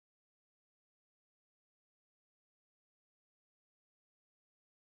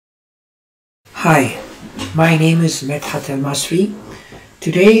Hi, my name is Medhat Elmasry.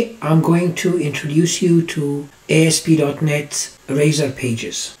 Today I'm going to introduce you to ASP.NET Razor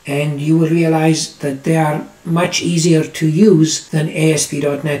pages, and you will realize that they are much easier to use than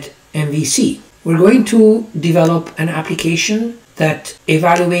ASP.NET MVC. We're going to develop an application that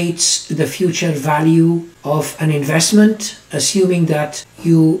evaluates the future value of an investment, assuming that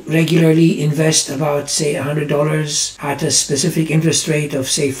you regularly invest about, say, $100 at a specific interest rate of,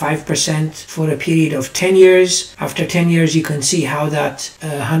 say, 5% for a period of 10 years. After 10 years, you can see how that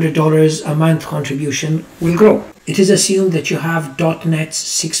 $100 a month contribution will grow. It is assumed that you have .NET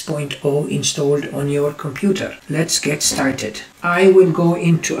 6.0 installed on your computer. Let's get started. I will go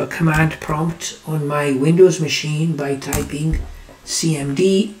into a command prompt on my Windows machine by typing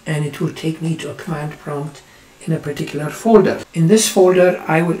cmd, and it will take me to a command prompt in a particular folder. In this folder,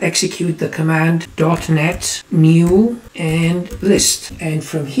 I will execute the command .NET new and list. And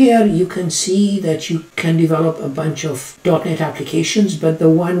from here, you can see that you can develop a bunch of .NET applications, but the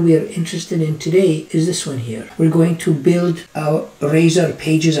one we are interested in today is this one here. We're going to build a Razor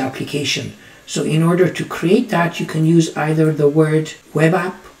Pages application. So in order to create that, you can use either the word web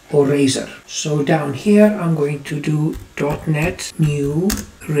app or Razor. So down here, I'm going to do .NET new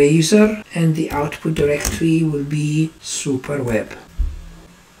Razor, and the output directory will be superweb.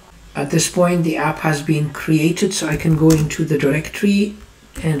 At this point, the app has been created, so I can go into the directory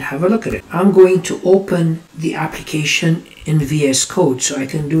and have a look at it. I'm going to open the application in VS Code, so I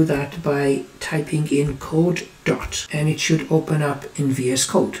can do that by typing in code dot, and it should open up in VS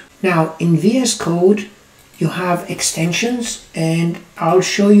Code. Now, in VS Code, you have extensions, and I'll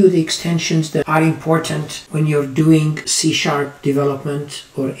show you the extensions that are important when you're doing C# development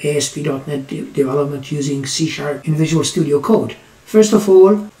or ASP.NET development using C# in Visual Studio Code. First of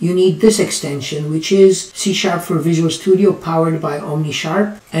all, you need this extension, which is C# for Visual Studio powered by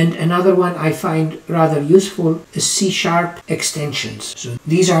OmniSharp, and another one I find rather useful is C# extensions. So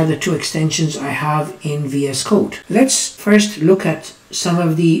these are the two extensions I have in VS Code. Let's first look at some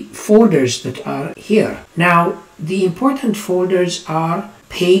of the folders that are here. Now, the important folders are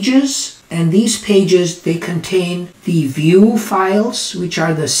pages, and these pages, they contain the view files, which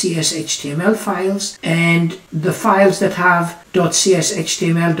are the CS/HTML files, and the files that have .cs,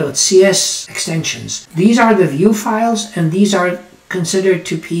 HTML, .cs extensions. These are the view files, and these are considered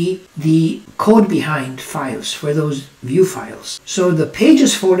to be the code behind files for those view files. So the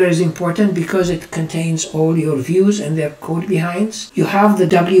pages folder is important because it contains all your views and their code behinds. You have the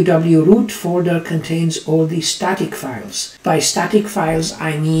www root folder, contains all the static files. By static files,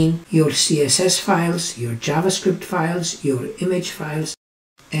 I mean your CSS files, your JavaScript files, your image files.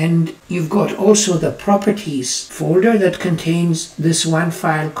 And you've got also the properties folder that contains this one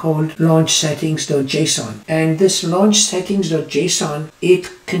file called launchsettings.json. And this launchsettings.json, it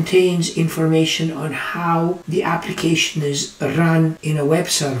contains information on how the application is run in a web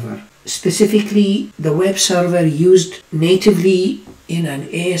server. Specifically, the web server used natively in an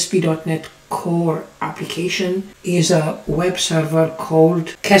ASP.NET Core application is a web server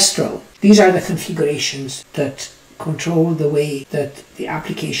called Kestrel. These are the configurations that control the way that the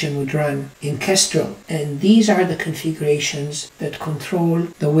application would run in Kestrel, and these are the configurations that control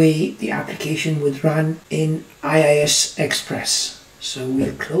the way the application would run in IIS Express. So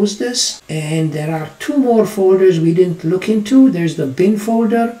we'll close this, and there are two more folders we didn't look into. There's the bin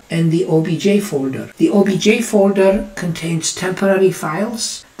folder and the obj folder. The obj folder contains temporary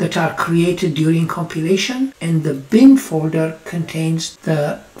files that are created during compilation, and the bin folder contains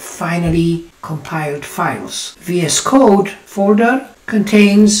the finally compiled files. VS Code folder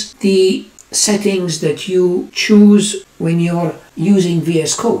contains the settings that you choose when you're using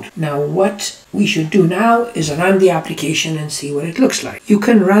VS Code. Now, what we should do now is run the application and see what it looks like. You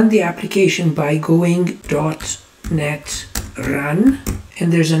can run the application by going .NET run,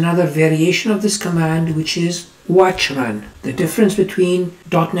 and there's another variation of this command, which is watch run. The difference between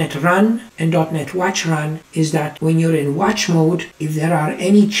 .NET run and .NET watch run is that when you're in watch mode, if there are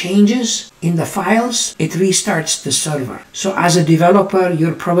any changes in the files, it restarts the server. So as a developer,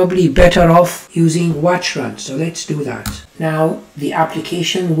 you're probably better off using watch run. So let's do that. Now the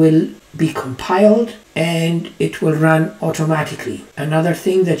application will be compiled and it will run automatically. Another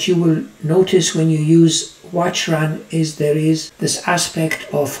thing that you will notice when you use watch run is there is this aspect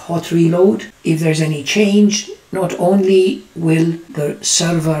of hot reload. If there's any change, not only will the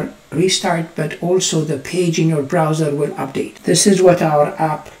server restart, but also the page in your browser will update. This is what our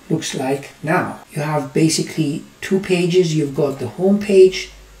app looks like now. You have basically two pages. You've got the home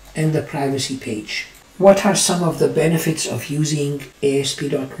page and the privacy page. What are some of the benefits of using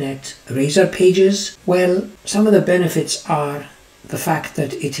ASP.NET Razor pages? Well, some of the benefits are the fact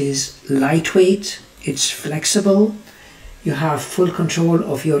that it is lightweight, it's flexible, you have full control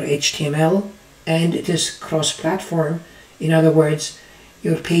of your HTML, and it is cross-platform. In other words,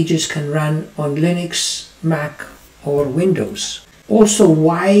 your pages can run on Linux, Mac, or Windows. Also,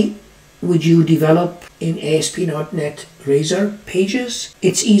 why would you develop in ASP.NET Razor pages?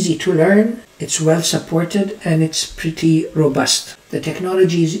 It's easy to learn, it's well supported, and it's pretty robust. The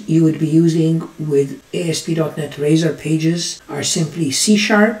technologies you would be using with ASP.NET Razor pages are simply C#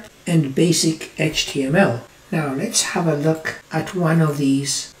 and basic HTML. Now let's have a look at one of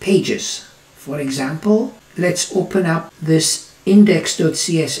these pages. For example, let's open up this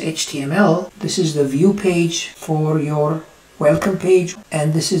index.cs HTML. This is the view page for your welcome page,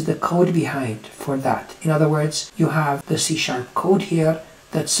 and this is the code behind for that. In other words, you have the C# code here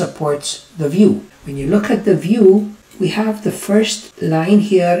that supports the view. When you look at the view, we have the first line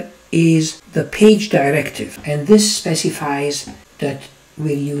here is the page directive, and this specifies that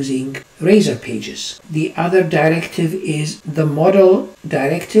we're using Razor pages. The other directive is the model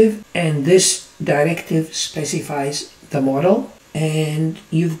directive, and this directive specifies the model. And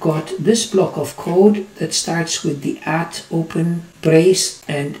you've got this block of code that starts with the @open brace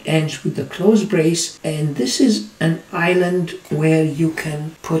and ends with the close brace, and this is an island where you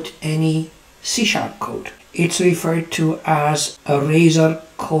can put any C# code. It's referred to as a Razor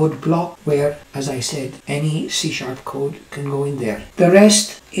code block, where, as I said, any C# code can go in there. The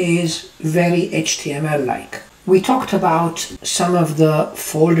rest is very HTML-like. We talked about some of the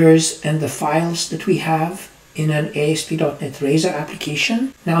folders and the files that we have in an ASP.NET Razor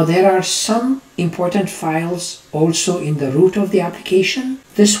application. Now there are some important files also in the root of the application.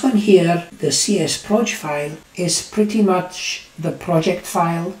 This one here, the csproj file, is pretty much the project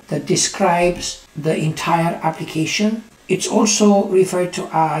file that describes the entire application. It's also referred to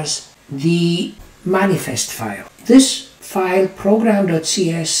as the manifest file. This file,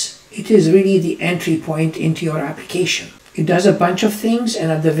 program.cs, it is really the entry point into your application. It does a bunch of things, and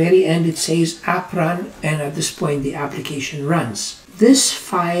at the very end it says app run, and at this point the application runs. This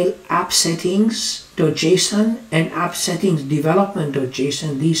file, appsettings.json and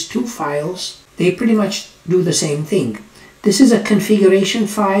appsettingsdevelopment.json, these two files, they pretty much do the same thing. This is a configuration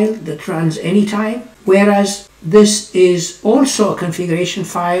file that runs anytime, whereas this is also a configuration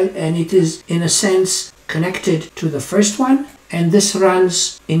file, and it is in a sense connected to the first one, and this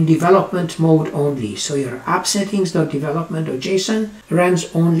runs in development mode only. So your appsettings.development.json runs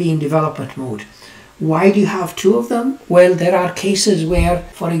only in development mode. Why do you have two of them? Well, there are cases where,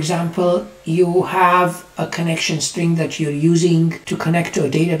 for example, you have a connection string that you're using to connect to a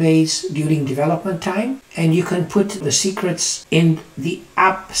database during development time, and you can put the secrets in the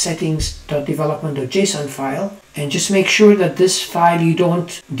appsettings.development.json file, and just make sure that this file, you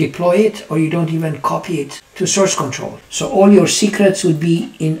don't deploy it or you don't even copy it to source control. So all your secrets would be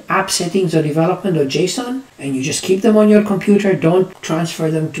in appsettings.development.json, and you just keep them on your computer. Don't transfer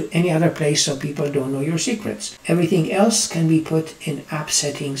them to any other place so people don't know your secrets. Everything else can be put in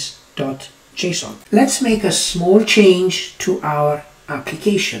appsettings.json. Let's make a small change to our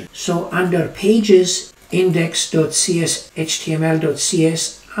application. So under pages, index.cs,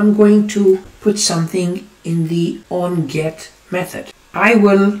 html.cs, I'm going to put something in the onGet method. I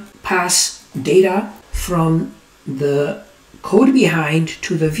will pass data from the code behind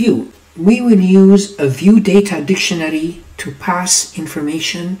to the view. We will use a view data dictionary to pass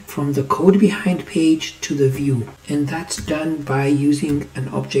information from the code behind page to the view, and that's done by using an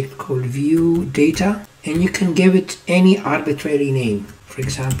object called view data, and you can give it any arbitrary name. For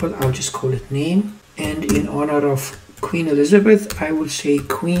example, I'll just call it name, and in honor of Queen Elizabeth, I will say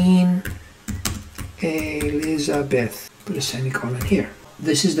Queen Elizabeth. Put a semicolon here.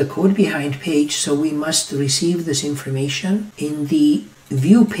 This is the code behind page, so we must receive this information in the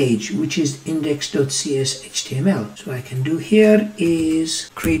view page, which is index.cs html. So what I can do here is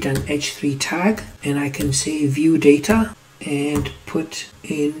create an h3 tag, and I can say view data and put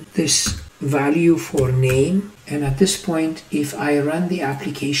in this value for name. And at this point, if I run the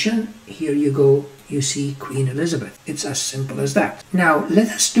application, here you go, you see Queen Elizabeth. It's as simple as that. Now let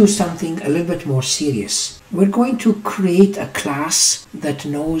us do something a little bit more serious. We're going to create a class that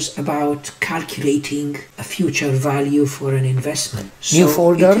knows about calculating a future value for an investment. New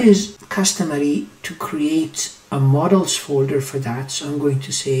folder. It is customary to create a models folder for that. So I'm going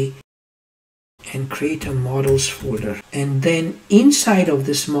to say and create a models folder. And then inside of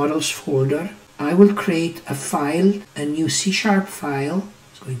this models folder, I will create a file, a new C# file.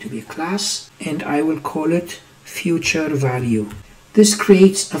 Going to be a class, and I will call it future value. This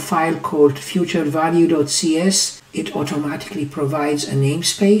creates a file called futurevalue.cs, it automatically provides a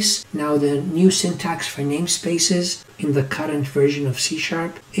namespace. Now the new syntax for namespaces in the current version of C#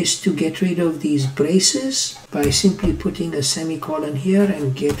 is to get rid of these braces by simply putting a semicolon here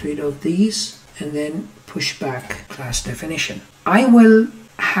and get rid of these and then push back class definition. I will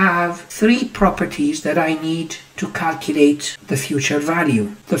have 3 properties that I need to calculate the future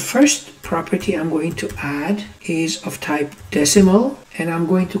value. The first property I'm going to add is of type decimal, and I'm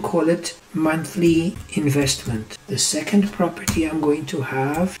going to call it monthly investment. The second property I'm going to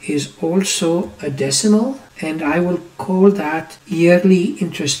have is also a decimal, and I will call that yearly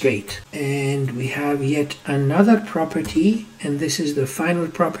interest rate. And we have yet another property, and this is the final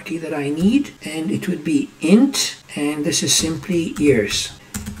property that I need, and it would be int, and this is simply years.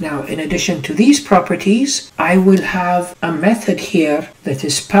 Now, in addition to these properties, I will have a method here that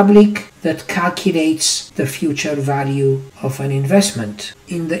is public that calculates the future value of an investment.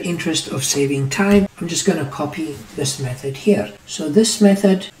 In the interest of saving time, I'm just going to copy this method here. So this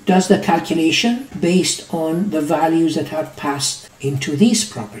method does the calculation based on the values that are passed into these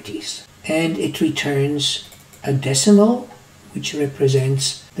properties. And it returns a decimal, which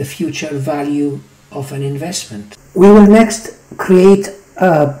represents the future value of an investment. We will next create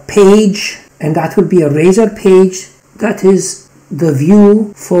a page, and that will be a razor page that is the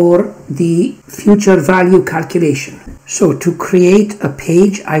view for the future value calculation. So to create a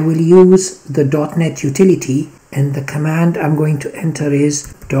page, I will use the .NET utility, and the command I'm going to enter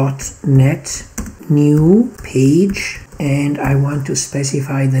is .NET new page, and I want to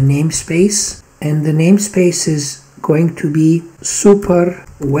specify the namespace, and the namespace is going to be super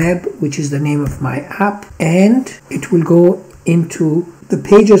web, which is the name of my app, and it will go into the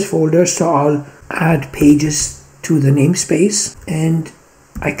pages folder. So I'll add pages to the namespace, and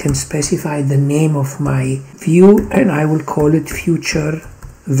I can specify the name of my view, and I will call it future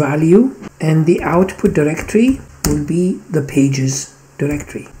value, and the output directory will be the pages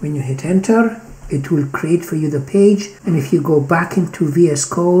directory. When you hit enter, it will create for you the page, and if you go back into VS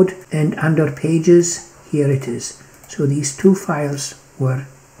Code and under pages, here it is. So these 2 files were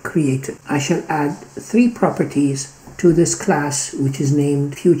created. I shall add 3 properties to this class, which is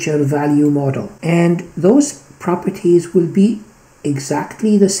named future value model, and those properties will be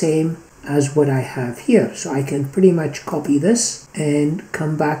exactly the same as what I have here. So I can pretty much copy this and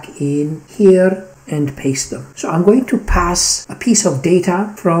come back in here and paste them. So I'm going to pass a piece of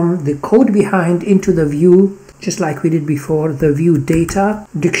data from the code behind into the view, just like we did before, the view data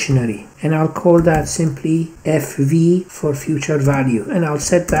dictionary, and I'll call that simply FV for future value, and I'll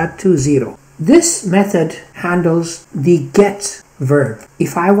set that to 0. This method handles the get verb.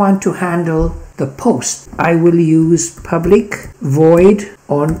 If I want to handle the post, I will use public void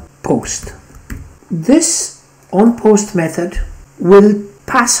on post. This on post method will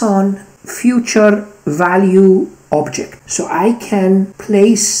pass on future value object. So I can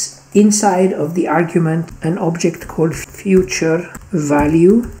place inside of the argument an object called future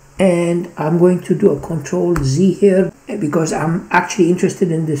value, and I'm going to do a Control Z here because I'm actually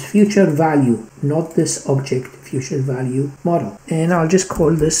interested in this future value, not this object future value model, and I'll just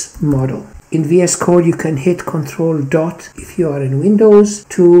call this model. In VS Code you can hit Control dot if you are in Windows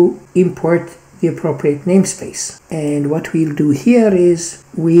to import the appropriate namespace, and what we'll do here is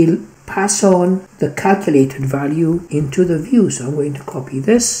we'll pass on the calculated value into the view. So I'm going to copy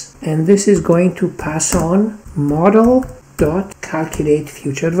this, and this is going to pass on model dot calculate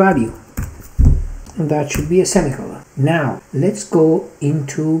future value, and that should be a semicolon. Now let's go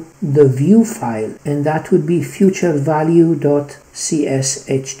into the view file, and that would be future value dot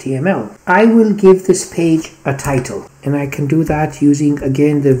cshtml. I will give this page a title, and I can do that using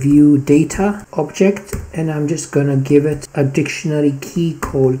again the view data object, and I'm just gonna give it a dictionary key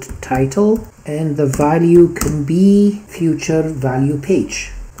called title, and the value can be future value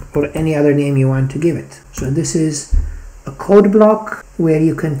page or any other name you want to give it. So this is a code block where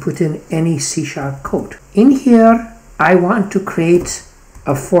you can put in any C# code. In here I want to create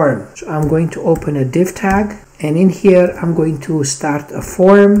a form, so I'm going to open a div tag, and in here I'm going to start a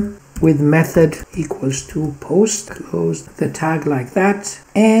form with method equals to post, close the tag like that,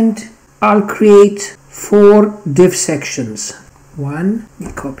 and I'll create 4 div sections. 1,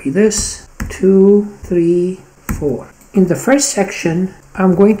 we copy this, 2, 3, 4. In the first section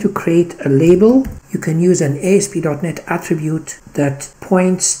I'm going to create a label. You can use an ASP.NET attribute that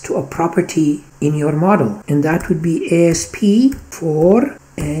points to a property in your model, and that would be ASP4,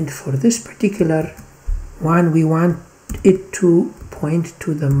 and for this particular one we want it to point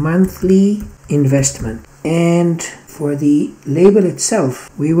to the monthly investment, and for the label itself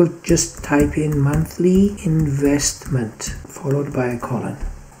we will just type in monthly investment followed by a colon.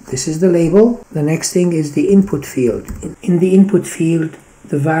 This is the label. The next thing is the input field. In the input field,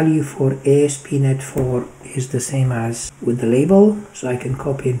 the value for ASP.NET 4 is the same as with the label, so I can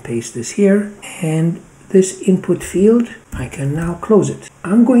copy and paste this here. And this input field, I can now close it.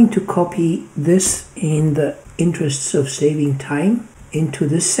 I'm going to copy this in the interests of saving time into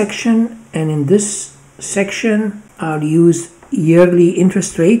this section, and in this section I'll use yearly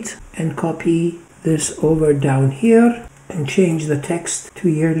interest rate and copy this over down here and change the text to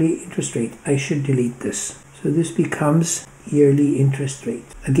yearly interest rate. I should delete this. So this becomes yearly interest rate.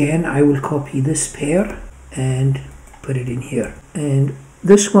 Again, I will copy this pair and put it in here. And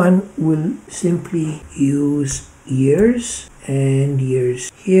this one will simply use years and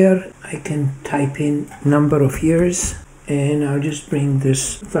years. Here I can type in number of years and I'll just bring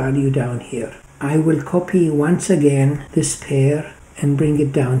this value down here. I will copy once again this pair and bring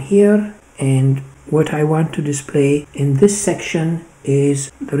it down here, and what I want to display in this section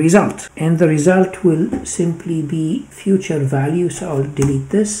is the result, and the result will simply be future value. So I'll delete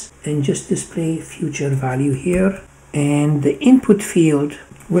this and just display future value here, and the input field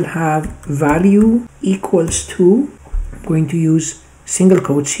will have value equals to, I'm going to use single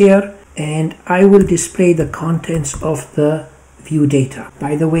quotes here, and I will display the contents of the view data.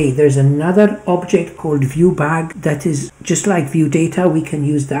 By the way, there's another object called view bag that is just like view data. We can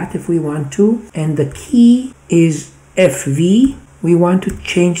use that if we want to, and the key is FV. We want to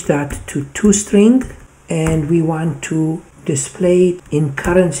change that to toString, and we want to display it in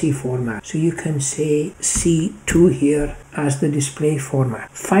currency format. So you can say C2 here as the display format.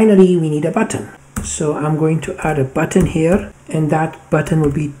 Finally, we need a button. So I'm going to add a button here, and that button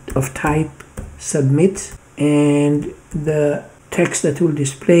will be of type submit, and the text that will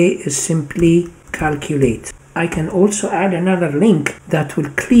display is simply calculate. I can also add another link that will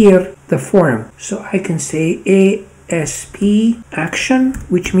clear the form. So I can say ASP action,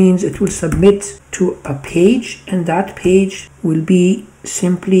 which means it will submit to a page, and that page will be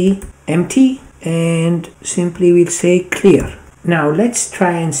simply empty, and simply we'll say clear. Now let's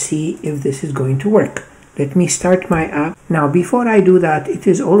try and see if this is going to work. Let me start my app. Now before I do that, it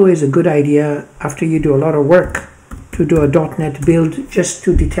is always a good idea after you do a lot of work to do a .NET build just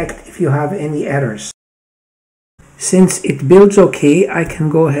to detect if you have any errors. Since it builds okay, I can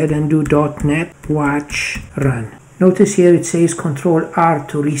go ahead and do .NET watch run. Notice here it says Control R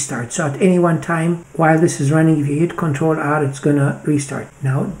to restart. So at any one time while this is running, if you hit Control R, it's gonna restart.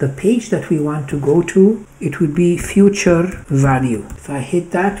 Now the page that we want to go to, it would be future value. If I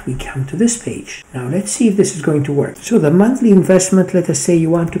hit that, we come to this page. Now let's see if this is going to work. So the monthly investment, let us say you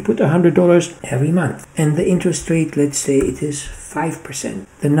want to put $100 every month, and the interest rate, let's say it is 5%.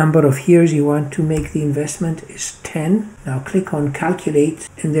 The number of years you want to make the investment is 10. Now click on calculate,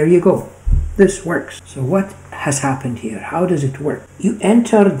 and there you go. This works. So what has happened here? How does it work? You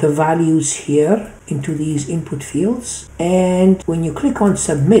enter the values here into these input fields, and when you click on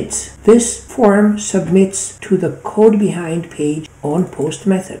submit, this form submits to the code behind page on post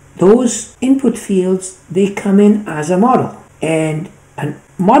method. Those input fields, they come in as a model, and a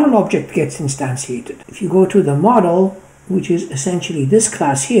model object gets instantiated. If you go to the model, which is essentially this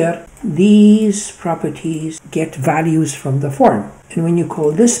class here, these properties get values from the form. And when you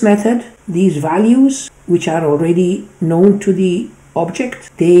call this method, these values, which are already known to the object,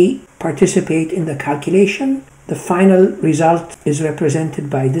 they participate in the calculation. The final result is represented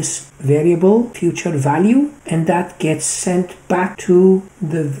by this variable, future value, and that gets sent back to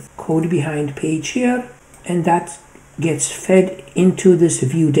the code behind page here, and that gets fed into this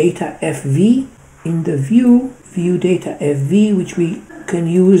view data FV. In the view data FV, which we can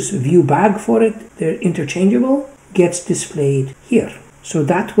use view bag for it, they're interchangeable, gets displayed here. So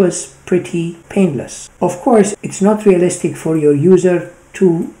that was pretty painless. Of course, it's not realistic for your user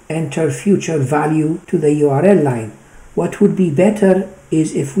to enter future value to the URL line. What would be better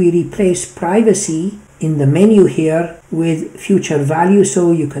is if we replace privacy in the menu here with future value,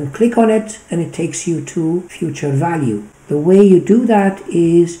 so you can click on it and it takes you to future value. The way you do that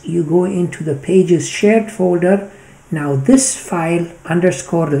is you go into the pages shared folder. Now this file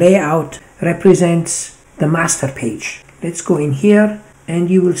 _layout represents the master page. Let's go in here,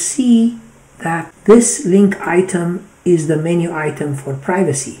 and you will see that this link item is the menu item for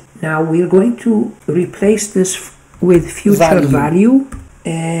privacy. Now we're going to replace this with future value,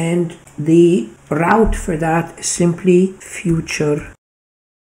 and the route for that is simply future.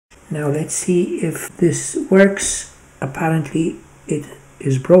 Now let's see if this works. Apparently it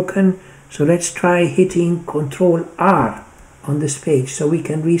is broken, so let's try hitting Control R on this page so we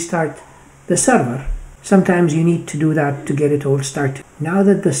can restart the server. Sometimes you need to do that to get it all started. Now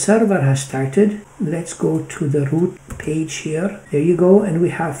that the server has started, let's go to the root page here. There you go, and we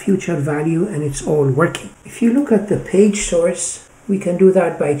have future value and it's all working. If you look at the page source, we can do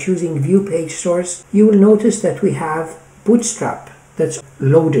that by choosing view page source. You will notice that we have Bootstrap that's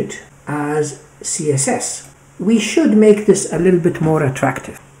loaded as CSS. We should make this a little bit more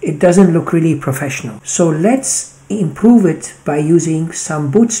attractive. It doesn't look really professional. So let's improve it by using some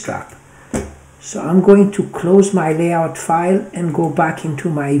Bootstrap. So I'm going to close my layout file and go back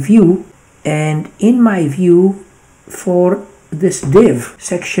into my view. And in my view, for this div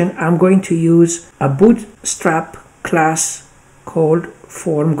section, I'm going to use a Bootstrap class called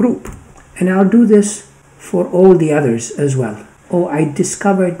form group. And I'll do this for all the others as well. Oh, I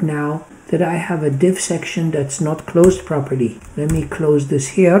discovered now that I have a div section that's not closed properly. Let me close this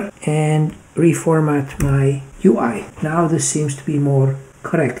here and reformat my UI. Now this seems to be more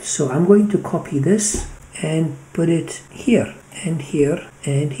correct. So I'm going to copy this and put it here and here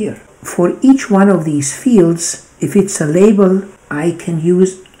and here. For each one of these fields, if it's a label, I can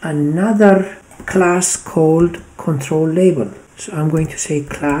use another class called control label. So I'm going to say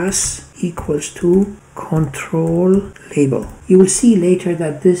class equals to control label. You will see later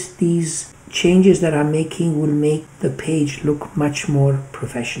that these changes that I'm making will make the page look much more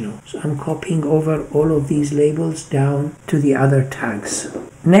professional. So I'm copying over all of these labels down to the other tags.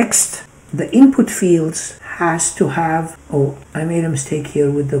 Next, the input fields has to have, oh, I made a mistake here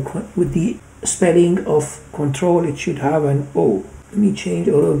with the spelling of control. It should have an O. Let me change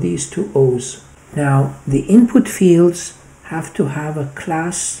all of these to O's. Now the input fields have to have a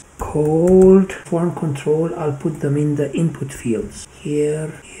class called form control. I'll put them in the input fields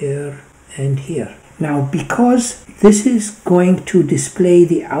here, here, and here. Now because this is going to display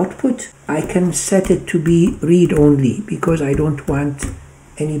the output, I can set it to be read only because I don't want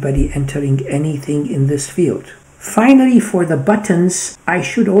anybody entering anything in this field. Finally, for the buttons, I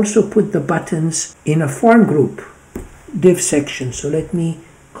should also put the buttons in a form group div section. So let me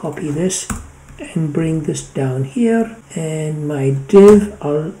copy this and bring this down here, and my div,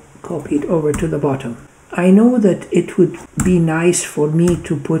 I'll copy it over to the bottom. I know that it would be nice for me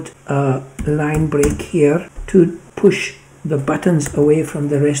to put a line break here to push the buttons away from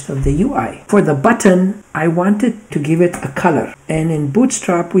the rest of the UI. For the button, I wanted to give it a color, and in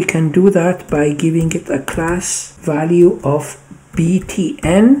Bootstrap we can do that by giving it a class value of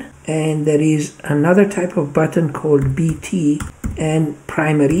btn, and there is another type of button called btn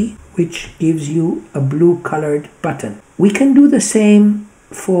primary, which gives you a blue colored button. We can do the same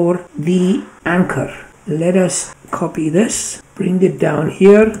for the anchor. Let us copy this, bring it down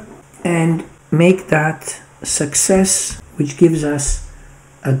here, and make that success, which gives us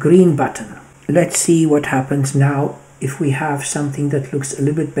a green button. Let's see what happens now if we have something that looks a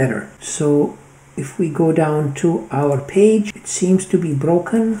little bit better. So if we go down to our page, it seems to be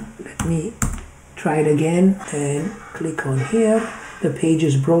broken. Let me try it again and click on here. The page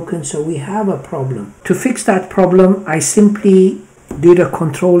is broken, so we have a problem. To fix that problem, I simply did a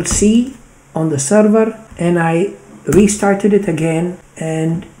Control-C on the server and I restarted it again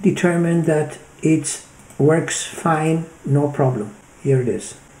and determined that it works fine, no problem. Here it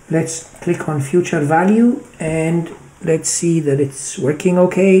is. Let's click on future value and let's see that it's working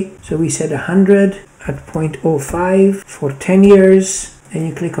okay. So we said 100 at 0.05 for 10 years, and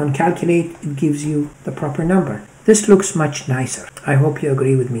you click on calculate, it gives you the proper number. This looks much nicer. I hope you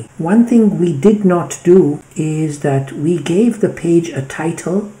agree with me. One thing we did not do is that we gave the page a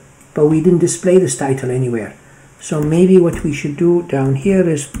title, but we didn't display this title anywhere. So maybe what we should do down here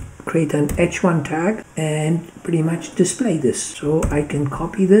is create an h1 tag and pretty much display this. So I can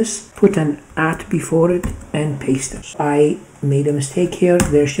copy this, put an @ before it, and paste it. I made a mistake here.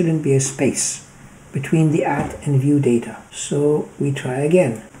 There shouldn't be a space between the @ and view data. So we try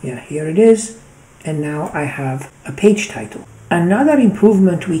again. Yeah, here it is. And now I have a page title. Another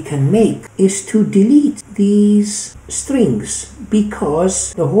improvement we can make is to delete these strings,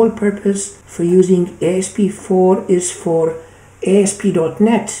 because the whole purpose for using ASP.4 is for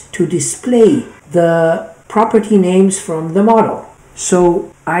ASP.NET to display the property names from the model.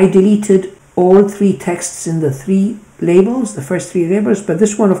 So I deleted all three texts in the three labels, the first three labels, but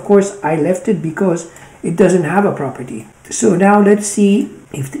this one, of course, I left it because it doesn't have a property. So now let's see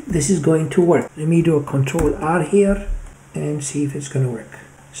if this is going to work. Let me do a Control-R here and see if it's going to work.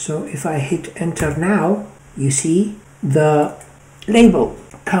 So if I hit enter now, you see the label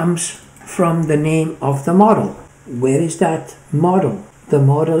comes from the name of the model. Where is that model? The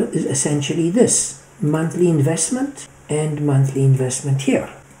model is essentially this: monthly investment and monthly investment here.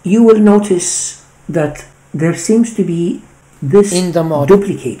 You will notice that there seems to be this in the model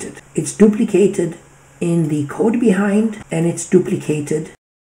duplicated. It's duplicated in the code behind and it's duplicated.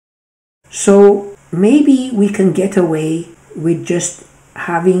 So maybe we can get away with just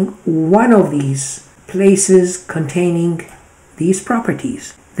having one of these places containing these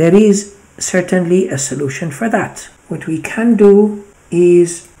properties. There is certainly a solution for that. What we can do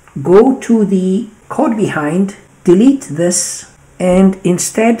is go to the code behind, delete this, and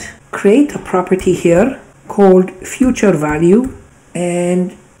instead create a property here called future value,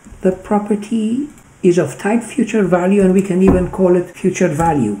 and the property is of type future value, and we can even call it future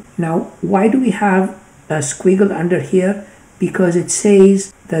value. Now, why do we have a squiggle under here? Because it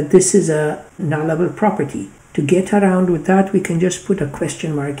says that this is a nullable property. To get around with that, we can just put a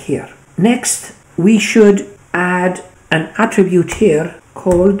question mark here. Next, we should add an attribute here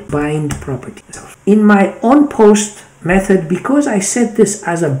called bind property. In my onPost method, because I set this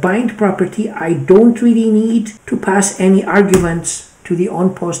as a bind property, I don't really need to pass any arguments to the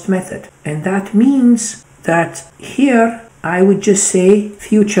onPost method. And that means that here I would just say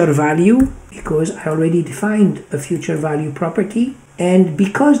future value, because I already defined a future value property. And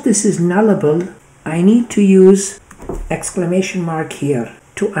because this is nullable, I need to use exclamation mark here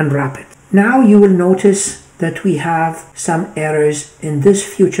to unwrap it. Now you will notice that we have some errors in this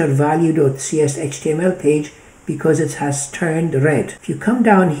future value.cs HTML page because it has turned red. If you come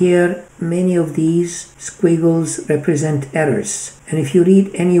down here, many of these squiggles represent errors. And if you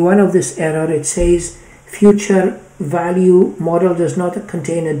read any one of this error, it says future value model does not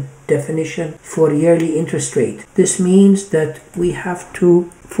contain a definition for yearly interest rate. This means that we have to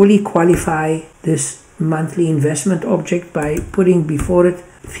fully qualify this monthly investment object by putting before it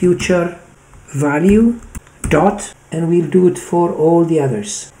future value dot, and we'll do it for all the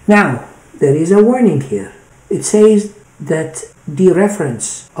others. Now, there is a warning here. It says that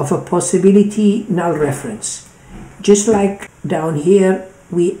dereference of a possibility null reference. Just like down here,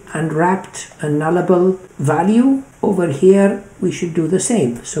 we unwrapped a nullable value. Over here, we should do the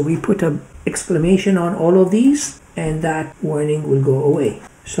same. So we put an exclamation on all of these, and that warning will go away.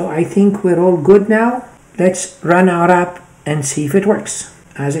 So I think we're all good now. Let's run our app and see if it works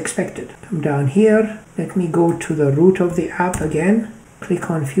as expected. Come down here. Let me go to the root of the app again. Click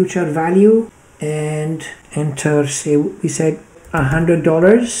on future value and enter, say we said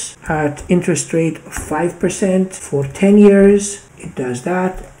 $100 at interest rate of 5% for 10 years. It does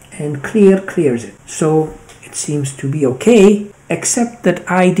that, and clears it. So it seems to be okay, except that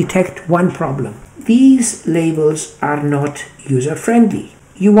I detect one problem. These labels are not user-friendly.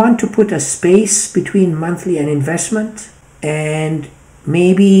 You want to put a space between monthly and investment, and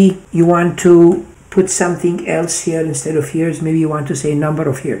maybe you want to put something else here instead of years. Maybe you want to say number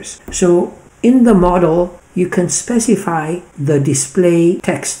of years. So in the model, you can specify the display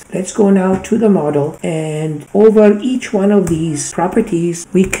text. Let's go now to the model, and over each one of these properties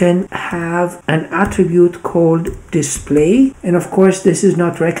we can have an attribute called display, and of course this is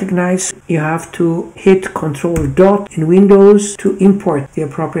not recognized. You have to hit Control dot in Windows to import the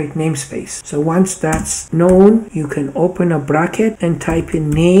appropriate namespace. So once that's known, you can open a bracket and type in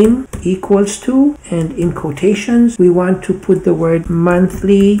name equals to, and in quotations we want to put the word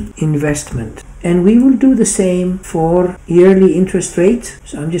monthly investment. And we will do the same for yearly interest rate.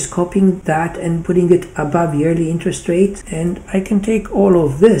 So I'm just copying that and putting it above yearly interest rate. And I can take all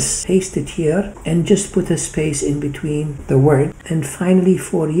of this, paste it here, and just put a space in between the word. And finally,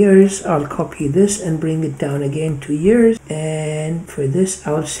 for years, I'll copy this and bring it down again to years. And for this,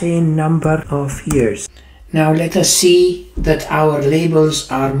 I'll say number of years. Now let us see that our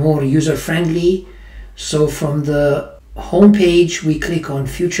labels are more user-friendly. So from the home page, we click on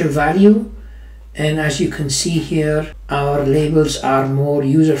future value. And as you can see here, our labels are more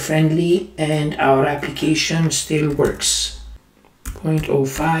user-friendly and our application still works.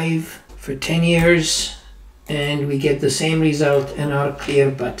 0.05 for 10 years, and we get the same result, and our clear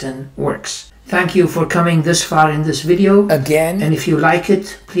button works. Thank you for coming this far in this video again, and if you like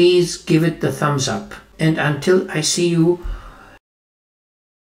it, please give it the thumbs up. And until I see you,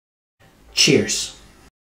 cheers.